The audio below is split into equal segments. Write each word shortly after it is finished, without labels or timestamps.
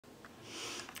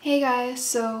Hey guys,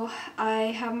 so I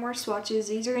have more swatches.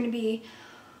 These are going to be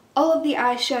all of the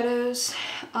eyeshadows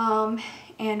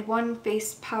and one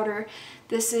face powder.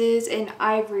 This is an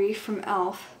Ivory from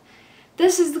e.l.f.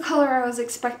 This is the color I was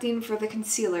expecting for the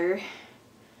concealer.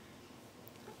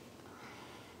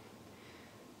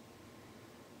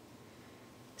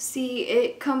 See,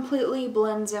 it completely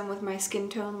blends in with my skin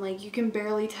tone. Like, you can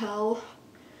barely tell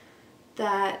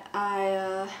that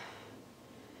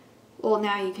well,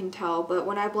 now you can tell, but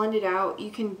when I blend it out,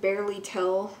 you can barely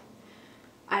tell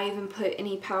I even put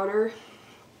any powder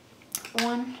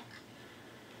on.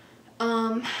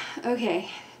 Okay,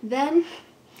 then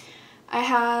I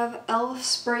have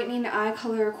e.l.f.'s Brightening Eye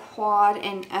Color Quad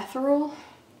and Ethereal,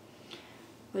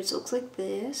 which looks like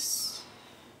this.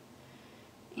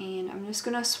 And I'm just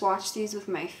gonna swatch these with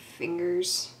my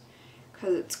fingers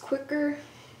because it's quicker.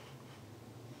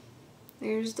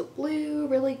 There's the blue,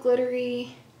 really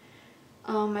glittery.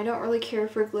 I don't really care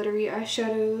for glittery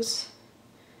eyeshadows.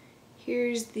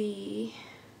 Here's the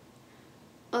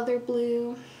other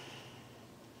blue.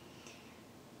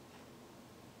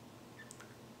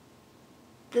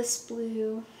 This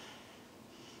blue.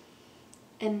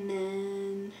 And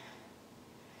then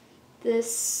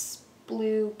this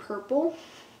blue purple.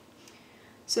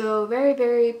 So very,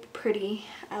 very pretty.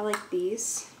 I like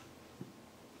these.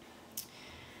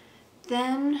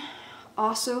 Then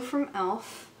also from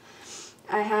e.l.f.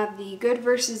 I have the Good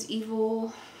vs.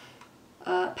 Evil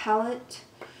palette.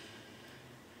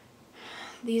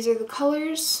 These are the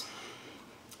colors,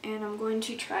 and I'm going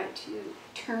to try to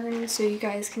turn so you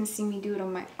guys can see me do it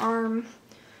on my arm.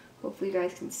 Hopefully you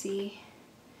guys can see.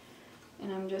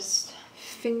 And I'm just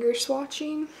finger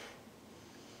swatching.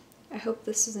 I hope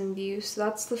this is in view. So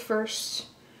that's the first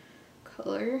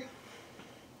color.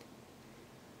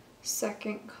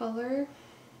 Second color.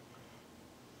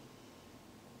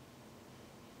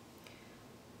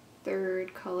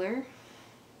 Third color.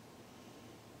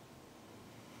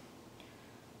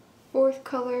 Fourth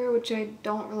color, which I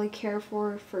don't really care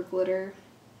for glitter.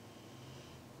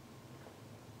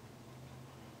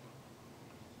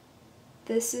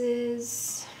 This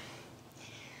is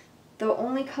the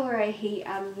only color I hate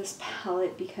out of this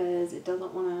palette because it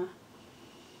doesn't want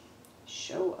to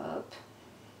show up.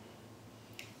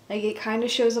 Like, it kind of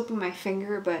shows up on my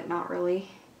finger, but not really.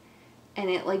 And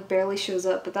it like barely shows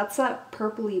up, but that's that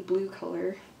purpley blue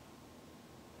color.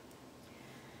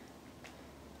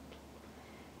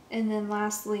 And then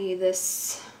lastly,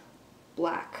 this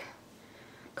black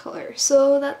color.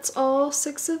 So that's all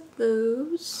 6 of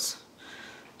those.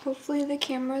 Hopefully the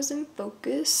camera's in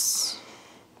focus.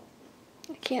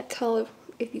 I can't tell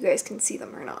if you guys can see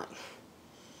them or not,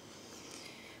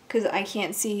 because I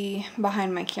can't see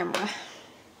behind my camera.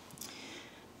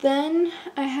 Then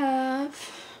I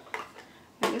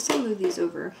guess I'll move these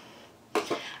over.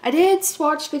 I did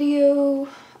swatch video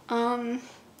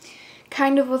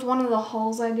kind of with one of the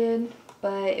hauls I did,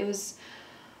 but it was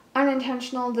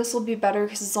unintentional. This will be better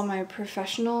because it's on my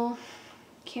professional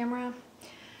camera.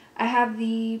 I have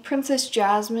the Princess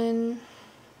Jasmine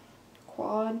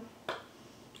quad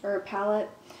or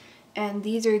palette, and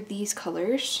these are these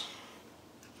colors.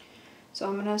 So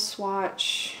I'm gonna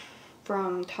swatch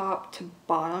from top to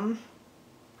bottom,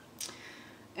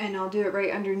 and I'll do it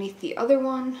right underneath the other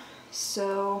one.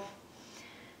 So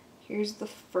here's the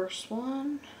first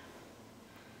one,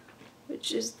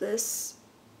 which is this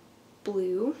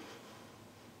blue.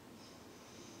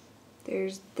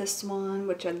 There's this one,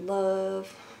 which I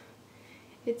love.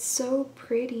 It's so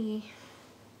pretty.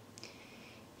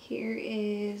 Here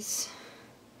is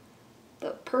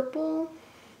the purple.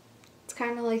 It's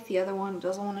kind of like the other one, it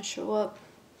doesn't want to show up.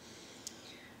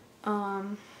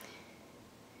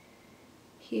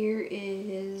 Here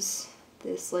is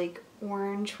this like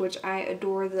orange, which I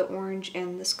adore the orange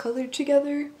and this color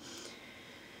together.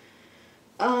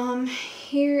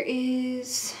 Here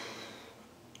is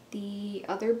the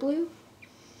other blue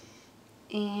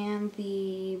and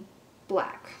the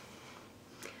black.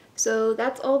 So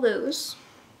that's all those.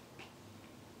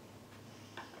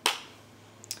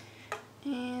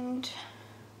 And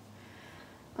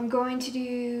I'm going to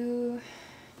do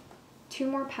 2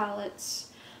 more palettes.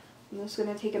 I'm just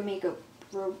going to take a makeup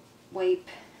wipe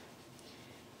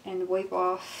and wipe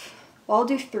off, well, I'll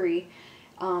do 3,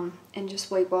 and just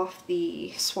wipe off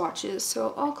the swatches.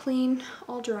 So all clean,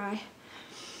 all dry.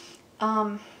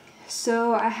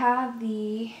 So I have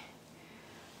the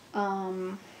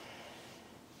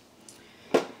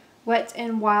Wet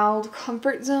n Wild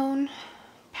Comfort Zone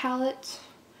palette,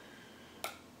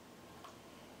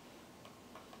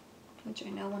 which I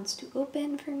know wants to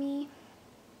open for me.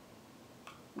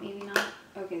 Maybe not.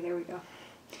 Okay, there we go.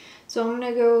 So I'm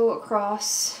going to go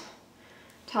across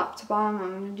top to bottom.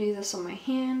 I'm going to do this on my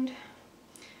hand.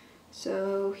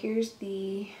 So here's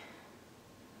the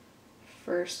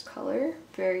first color,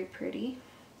 very pretty.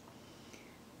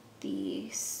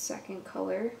 The second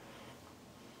color,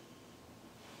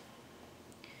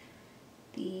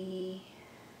 the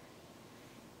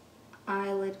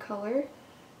eyelid color,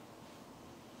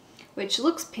 which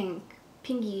looks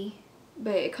pinky,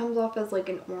 but it comes off as like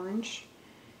an orange.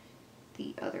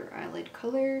 The other eyelid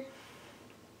color,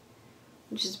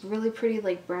 which is really pretty,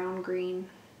 like brown green.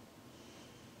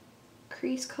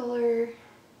 Crease color,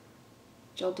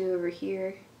 which I'll do over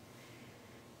here.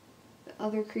 The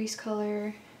other crease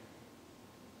color,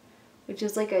 which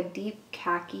is like a deep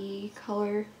khaki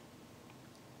color.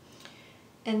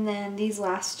 And then these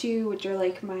last two, which are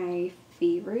like my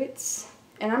favorites.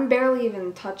 And I'm barely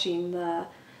even touching the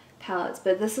palettes,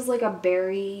 but this is like a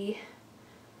berry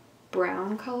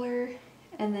brown color.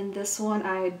 And then this one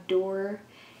I adore.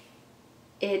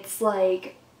 It's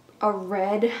like a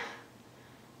red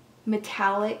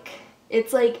metallic.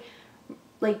 It's like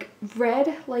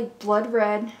red, like blood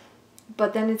red,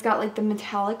 but then it's got like the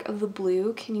metallic of the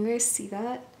blue. Can you guys see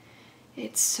that?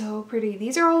 It's so pretty.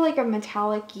 These are all like a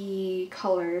metallic-y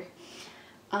color.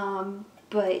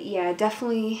 But yeah,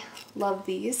 definitely love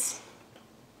these.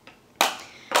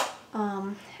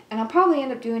 And I'll probably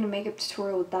end up doing a makeup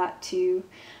tutorial with that too.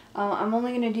 I'm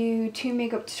only going to do 2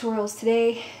 makeup tutorials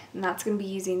today, and that's going to be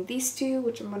using these two,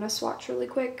 which I'm going to swatch really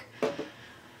quick.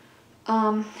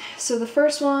 So the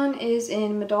first one is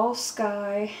in Madal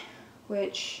Sky,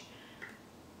 which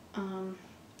I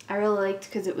really liked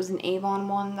because it was an Avon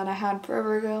one that I had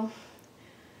forever ago.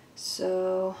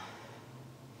 So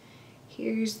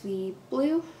here's the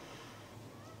blue.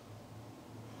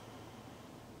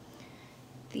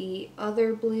 The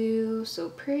other blue, so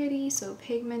pretty, so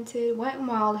pigmented. Wet n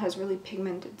Wild has really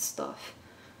pigmented stuff.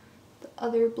 The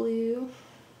other blue.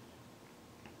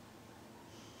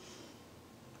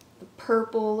 The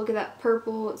purple, look at that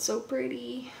purple, it's so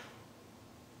pretty.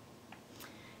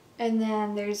 And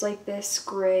then there's like this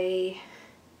gray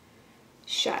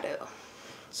shadow.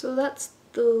 So that's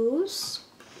those.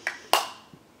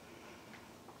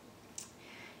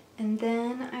 And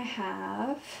then I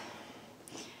have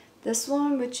this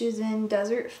one, which is in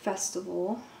Desert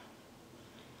Festival.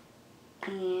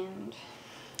 And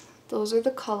those are the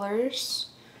colors.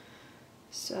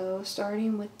 So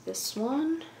starting with this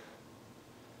one.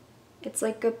 It's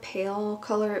like a pale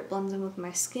color, it blends in with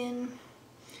my skin.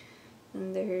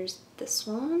 And there's this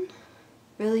one,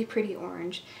 really pretty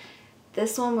orange.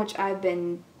 This one, which I've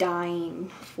been dying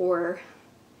for,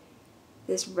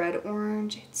 this red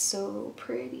orange, it's so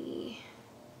pretty.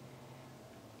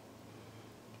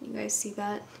 You guys see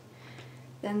that?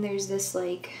 Then there's this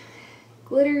like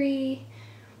glittery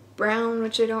brown,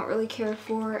 which I don't really care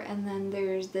for, and then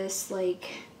there's this like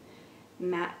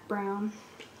matte brown.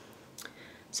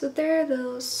 So there are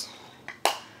those.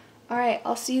 Alright,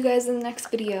 I'll see you guys in the next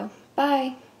video.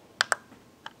 Bye!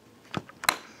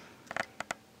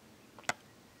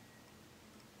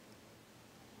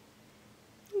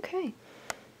 Okay.